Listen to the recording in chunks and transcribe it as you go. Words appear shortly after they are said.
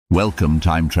Welcome,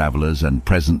 time travelers and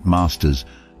present masters,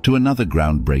 to another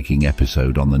groundbreaking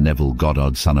episode on the Neville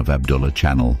Goddard Son of Abdullah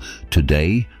channel.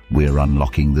 Today, we're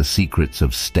unlocking the secrets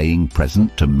of staying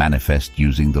present to manifest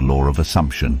using the law of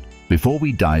assumption. Before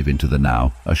we dive into the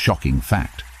now, a shocking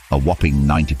fact. A whopping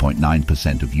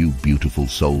 90.9% of you beautiful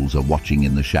souls are watching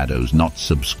in the shadows, not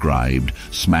subscribed.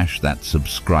 Smash that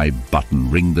subscribe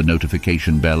button, ring the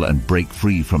notification bell, and break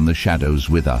free from the shadows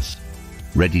with us.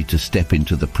 Ready to step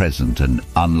into the present and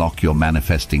unlock your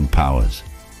manifesting powers.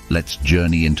 Let's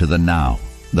journey into the now,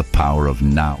 the power of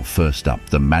now. First up,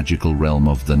 the magical realm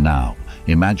of the now.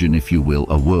 Imagine, if you will,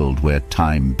 a world where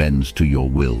time bends to your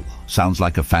will. Sounds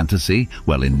like a fantasy?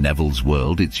 Well, in Neville's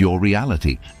world, it's your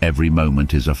reality. Every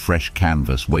moment is a fresh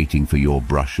canvas waiting for your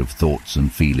brush of thoughts and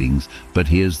feelings. But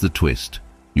here's the twist.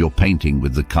 You're painting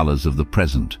with the colors of the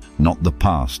present, not the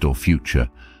past or future.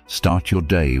 Start your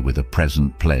day with a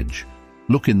present pledge.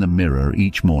 Look in the mirror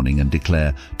each morning and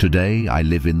declare, "Today I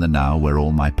live in the now where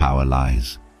all my power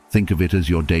lies." Think of it as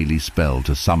your daily spell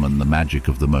to summon the magic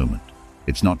of the moment.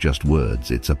 It's not just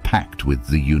words, it's a pact with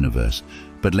the universe.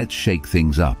 But let's shake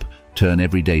things up. Turn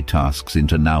everyday tasks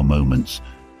into now moments.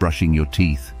 Brushing your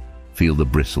teeth. Feel the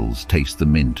bristles, taste the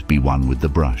mint, be one with the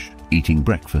brush. Eating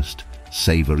breakfast.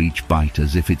 Savor each bite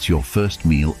as if it's your first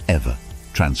meal ever.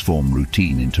 Transform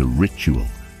routine into ritual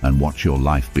and watch your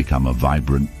life become a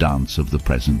vibrant dance of the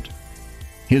present.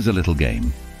 Here's a little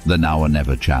game, the Now or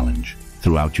Never challenge.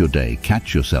 Throughout your day,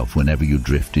 catch yourself whenever you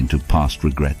drift into past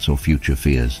regrets or future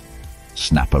fears.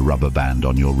 Snap a rubber band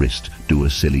on your wrist, do a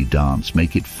silly dance,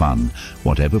 make it fun,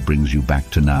 whatever brings you back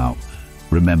to now.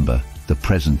 Remember, the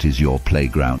present is your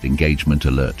playground. Engagement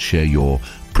alert, share your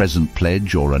present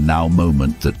pledge or a now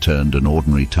moment that turned an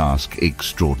ordinary task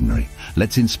extraordinary.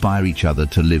 Let's inspire each other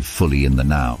to live fully in the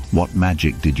now. What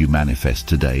magic did you manifest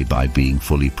today by being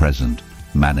fully present,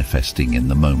 manifesting in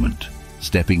the moment?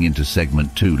 Stepping into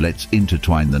segment 2, let's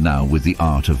intertwine the now with the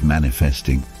art of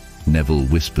manifesting. Neville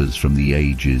whispers from the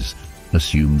ages,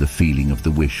 assume the feeling of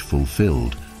the wish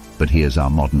fulfilled. But here's our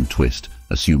modern twist.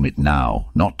 Assume it now,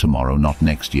 not tomorrow, not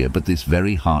next year, but this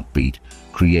very heartbeat.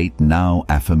 Create now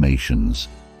affirmations.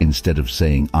 Instead of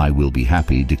saying, "I will be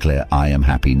happy," declare, "I am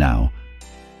happy now."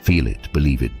 Feel it,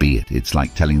 believe it, be it. It's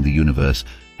like telling the universe,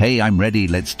 "Hey, I'm ready,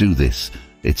 let's do this."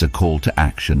 It's a call to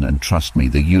action, and trust me,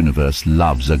 the universe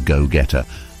loves a go-getter.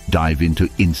 Dive into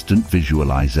instant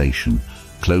visualization.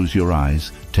 Close your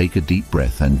eyes, take a deep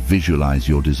breath, and visualize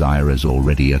your desire as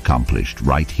already accomplished,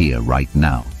 right here, right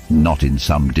now. Not in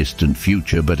some distant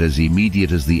future, but as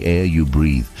immediate as the air you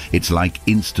breathe. It's like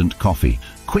instant coffee,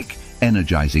 quick,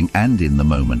 energizing, and in the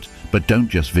moment. But don't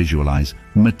just visualize,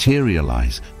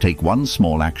 materialize. Take one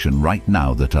small action right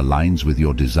now that aligns with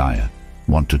your desire.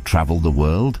 Want to travel the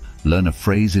world? Learn a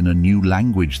phrase in a new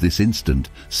language this instant.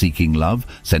 Seeking love?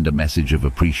 Send a message of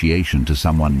appreciation to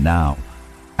someone now.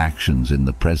 Actions in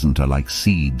the present are like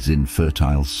seeds in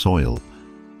fertile soil.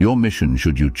 Your mission,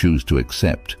 should you choose to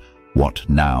accept. What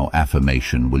now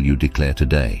affirmation will you declare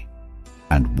today?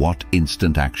 And what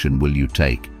instant action will you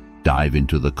take? Dive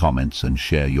into the comments and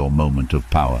share your moment of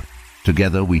power.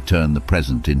 Together we turn the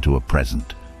present into a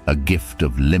present, a gift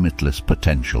of limitless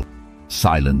potential.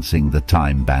 Silencing the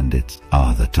time bandits.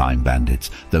 The time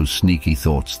bandits, those sneaky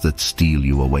thoughts that steal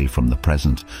you away from the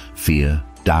present. Fear,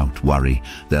 doubt, worry,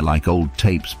 they're like old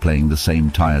tapes playing the same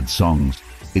tired songs.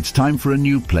 It's time for a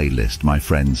new playlist, my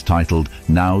friends, titled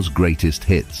Now's Greatest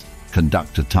Hits.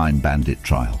 Conduct a time bandit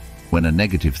trial. When a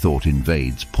negative thought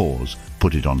invades, pause,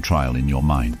 put it on trial in your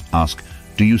mind. Ask,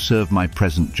 do you serve my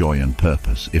present joy and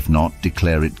purpose? If not,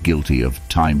 declare it guilty of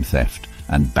time theft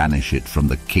and banish it from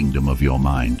the kingdom of your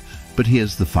mind. But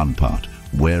here's the fun part.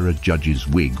 Wear a judge's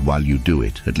wig while you do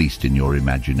it, at least in your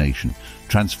imagination.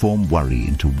 Transform worry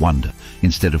into wonder.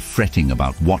 Instead of fretting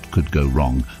about what could go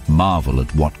wrong, marvel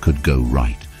at what could go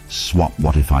right. Swap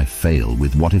 "what if I fail"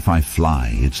 with "what if I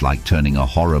fly." It's like turning a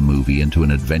horror movie into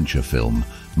an adventure film.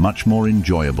 Much more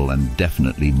enjoyable and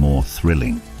definitely more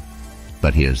thrilling.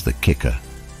 But here's the kicker.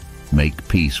 Make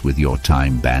peace with your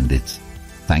time bandits.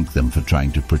 Thank them for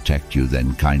trying to protect you,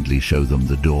 then kindly show them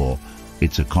the door.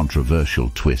 It's a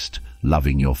controversial twist,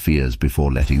 loving your fears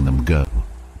before letting them go.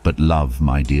 But love,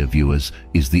 my dear viewers,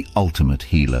 is the ultimate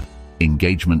healer.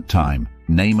 Engagement time.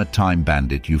 Name a time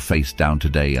bandit you faced down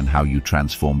today and how you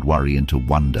transformed worry into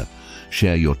wonder.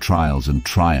 Share your trials and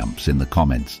triumphs in the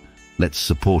comments. Let's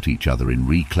support each other in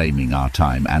reclaiming our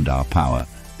time and our power.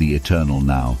 The eternal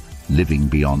now, living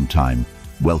beyond time.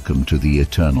 Welcome to the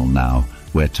eternal now,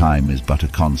 where time is but a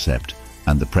concept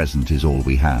and the present is all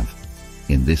we have.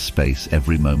 In this space,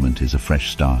 every moment is a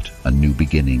fresh start, a new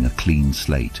beginning, a clean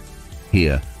slate.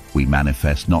 Here, we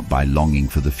manifest not by longing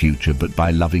for the future, but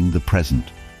by loving the present.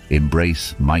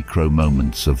 Embrace micro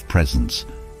moments of presence.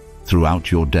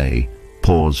 Throughout your day,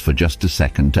 pause for just a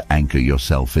second to anchor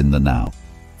yourself in the now.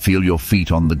 Feel your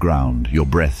feet on the ground, your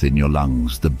breath in your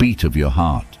lungs, the beat of your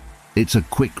heart. It's a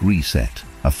quick reset,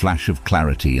 a flash of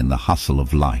clarity in the hustle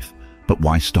of life. But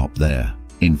why stop there?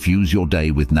 Infuse your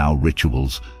day with now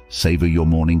rituals. Savor your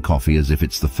morning coffee as if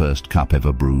it's the first cup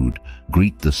ever brewed.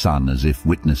 Greet the sun as if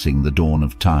witnessing the dawn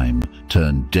of time.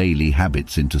 Turn daily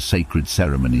habits into sacred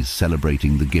ceremonies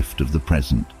celebrating the gift of the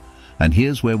present. And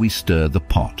here's where we stir the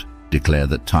pot. Declare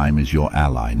that time is your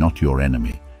ally, not your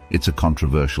enemy. It's a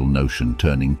controversial notion,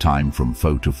 turning time from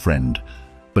foe to friend.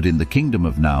 But in the kingdom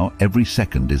of now, every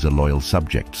second is a loyal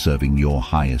subject serving your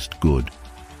highest good.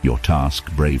 Your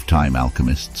task, brave time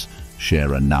alchemists.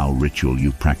 Share a now ritual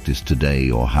you practiced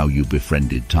today or how you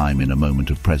befriended time in a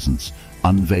moment of presence.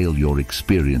 Unveil your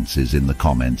experiences in the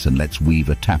comments and let's weave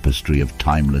a tapestry of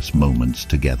timeless moments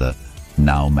together.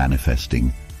 Now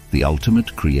manifesting, the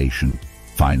ultimate creation.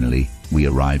 Finally, we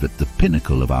arrive at the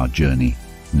pinnacle of our journey,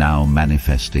 now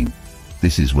manifesting.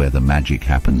 This is where the magic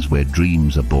happens, where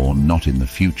dreams are born not in the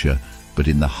future, but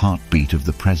in the heartbeat of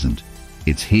the present.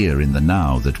 It's here in the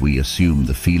now that we assume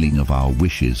the feeling of our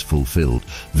wishes fulfilled.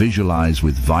 Visualize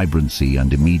with vibrancy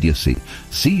and immediacy.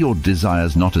 See your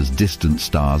desires not as distant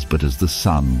stars, but as the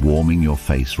sun warming your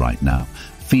face right now.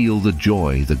 Feel the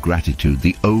joy, the gratitude,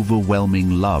 the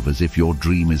overwhelming love as if your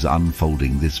dream is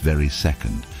unfolding this very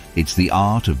second. It's the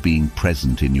art of being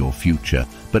present in your future.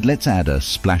 But let's add a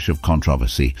splash of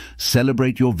controversy.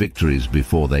 Celebrate your victories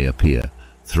before they appear.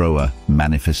 Throw a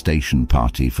manifestation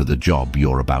party for the job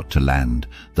you're about to land,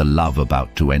 the love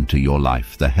about to enter your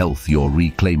life, the health you're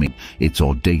reclaiming. It's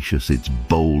audacious, it's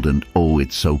bold, and oh,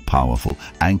 it's so powerful.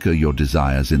 Anchor your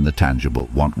desires in the tangible.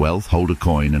 Want wealth? Hold a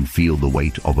coin and feel the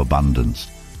weight of abundance.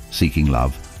 Seeking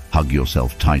love? Hug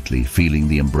yourself tightly, feeling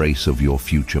the embrace of your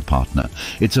future partner.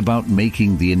 It's about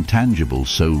making the intangible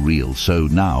so real, so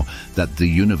now, that the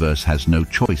universe has no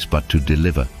choice but to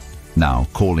deliver. Now,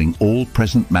 calling all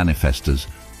present manifestors,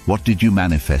 what did you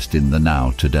manifest in the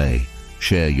now today?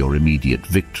 Share your immediate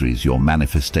victories, your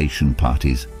manifestation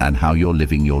parties, and how you're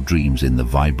living your dreams in the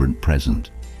vibrant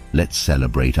present. Let's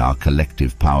celebrate our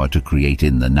collective power to create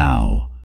in the now.